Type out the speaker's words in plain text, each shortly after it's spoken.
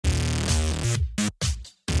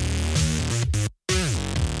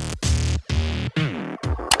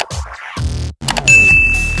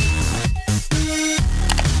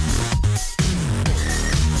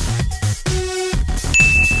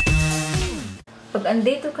Pag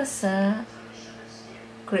andito ka sa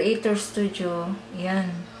Creator Studio,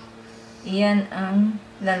 yan. Yan ang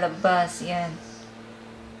lalabas. Yan.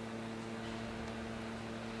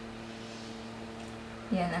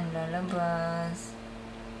 Yan ang lalabas.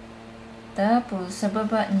 Tapos, sa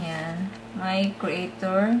baba niyan, may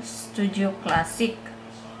Creator Studio Classic.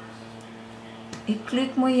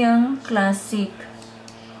 I-click mo yung Classic.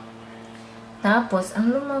 Tapos,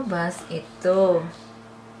 ang lumabas, ito.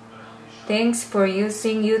 Thanks for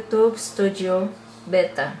using YouTube Studio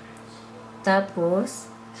Beta. Tapos,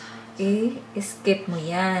 i-skip mo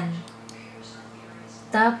yan.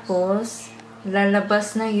 Tapos,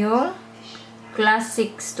 lalabas na yung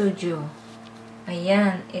Classic Studio.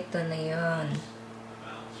 Ayan, ito na yun.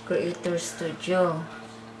 Creator Studio.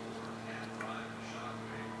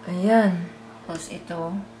 Ayan. Tapos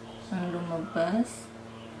ito, ang lumabas.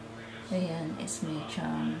 Ayan, is my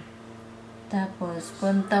channel. Tapos,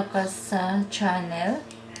 punta ka sa channel.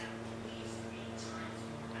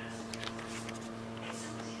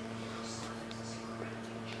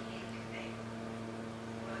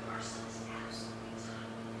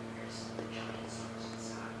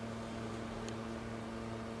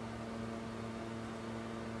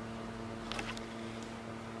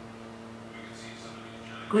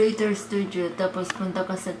 Creator Studio. Tapos, punta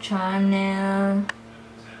ka sa channel.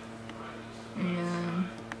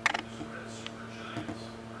 Ayan.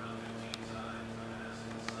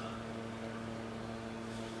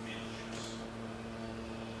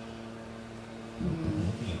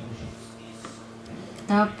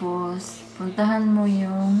 Tapos, puntahan mo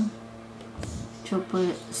yung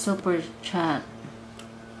Superchat.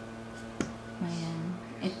 Ayan.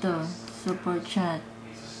 Ito, Superchat.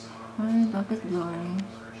 Ay, bakit blurry?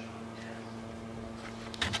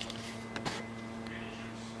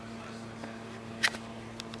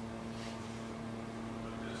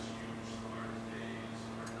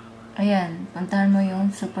 Ayan, puntahan mo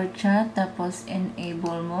yung Superchat, tapos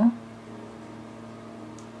enable mo.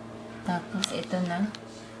 Tapos ito na.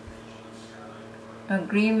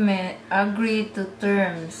 Agree to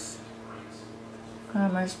terms.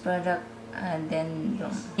 Commerce product addendum.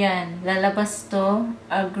 Yan, lalabas to.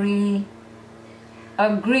 Agree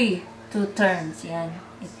to terms. Yan,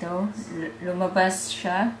 ito. Lumabas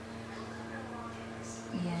siya.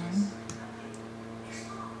 Yan.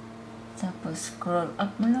 Tapos, scroll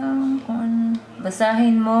up mo lang kung ano.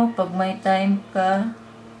 Basahin mo pag may time ka.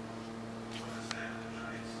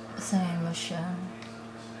 Basahin mo siya.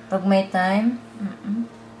 Pag may time.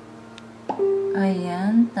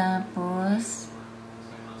 Ayan. Tapos,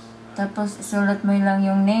 isulat mo lang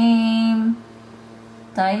yung name,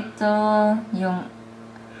 title, yung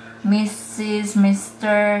Mrs.,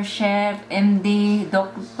 Mr., Chef, MD,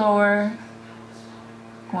 Doctor,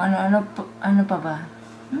 kung ano pa ba.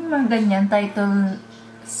 Mga ganyan, title,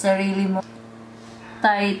 sarili mo.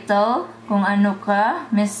 Title, kung ano ka,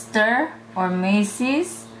 Mr. or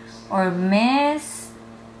Mrs. or Miss,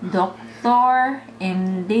 Doctor,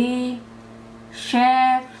 MD,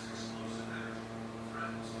 Chef,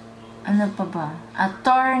 ano pa ba?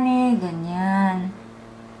 Attorney, ganyan.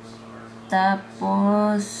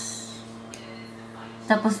 Tapos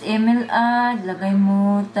email ad, lagay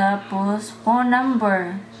mo. Tapos, phone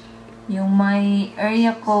number. Yung may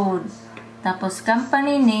area code. Tapos,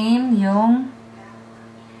 company name, yung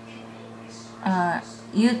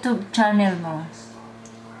YouTube channel mo.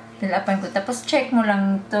 Fill upan ko. Tapos, check mo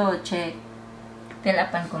lang to. Check. Fill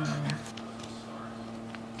upan ko muna.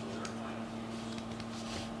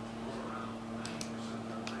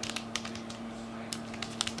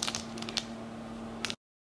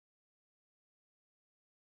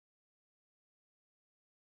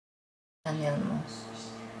 Channel mo.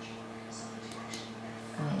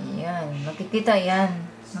 Ayan. Makikita yan.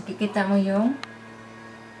 Makikita mo yung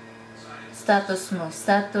status mo.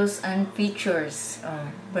 Status and features.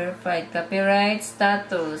 Verified. Copyright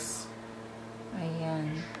status.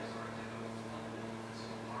 Ayan.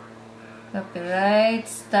 Copyright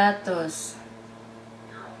status.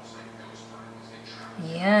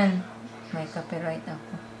 Ayan. May copyright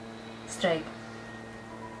ako. Strike.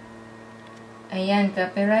 Ayan,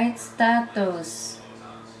 copyright status.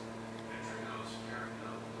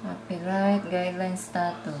 Copyright guideline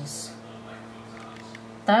status.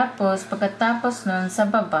 Tapos, pagkatapos nun, sa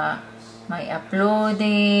baba, may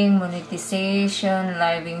uploading, monetization,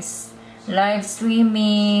 live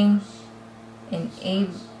streaming,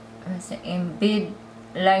 embed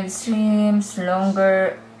live streams,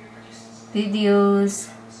 longer videos,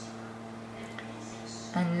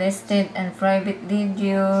 unlisted and private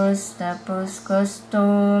videos, tapos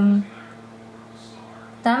custom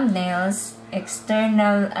thumbnails,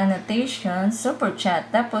 external annotation, super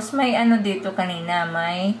chat. Tapos may ano dito kanina,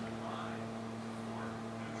 may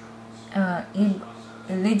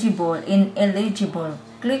eligible, ineligible.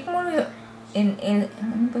 Click mo yung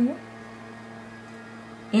ano ba yun?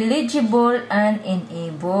 Eligible and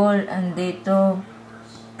enable. Andito.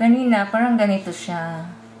 Kanina, parang ganito siya.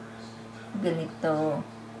 Ganito.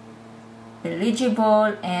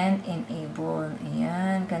 Eligible and enable.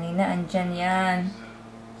 Ayan. Kanina, andyan yan.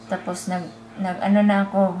 Tapos, nag-ano na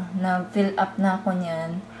ako. Nag-fill up na ako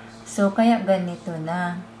niyan. So, kaya ganito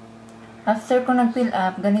na. After ko nag-fill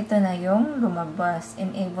up, ganito na yung lumabas.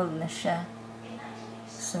 Enabled na siya.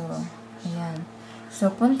 So, ayan. So,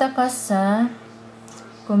 punta ka sa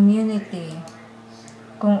community.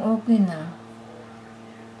 Kung okay na.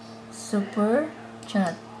 Super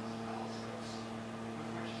chat.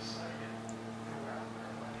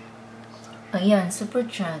 Ayan, super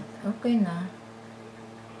chat. Okay na.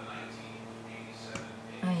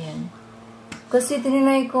 Ayan. Kasi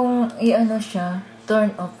tinry kong i-ano siya.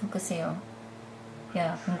 Turn off kasi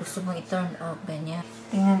yeah, kung gusto mong i-turn off, ganyan.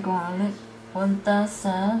 Tingnan ko ulit. Punta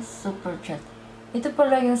sa super chat. Ito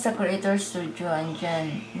pala yung sa Creator Studio.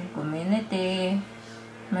 Andyan. Yung community.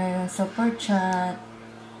 May super chat.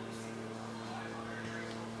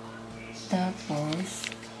 Tapos,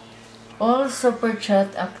 all super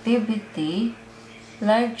chat activity,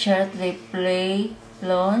 live chat, replay,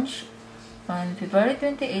 launch on February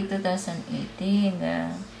 28, 2018.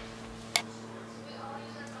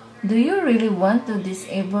 Do you really want to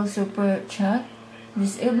disable super chat?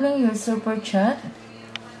 Disabling your super chat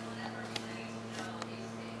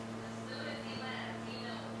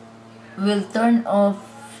will turn off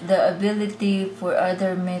the ability for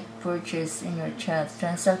other make purchase in your chat.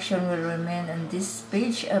 Transaction will remain on this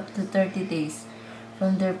page up to 30 days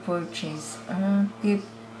from their purchase. Keep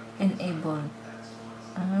enabled.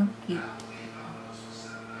 Keep.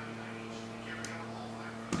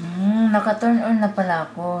 Naka-turn on na pala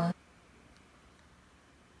ako.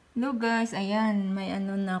 Hello guys, ayan, may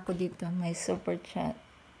ano na ako dito, may super chat.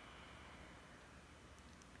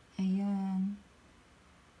 Ayan.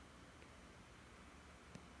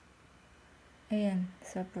 Ayan,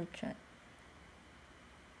 super chat.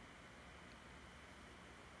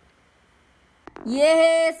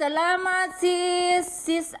 Yes, salamat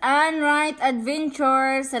sis Ann Wright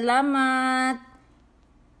Adventure. Salamat.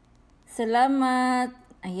 Salamat.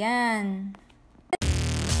 Ayan.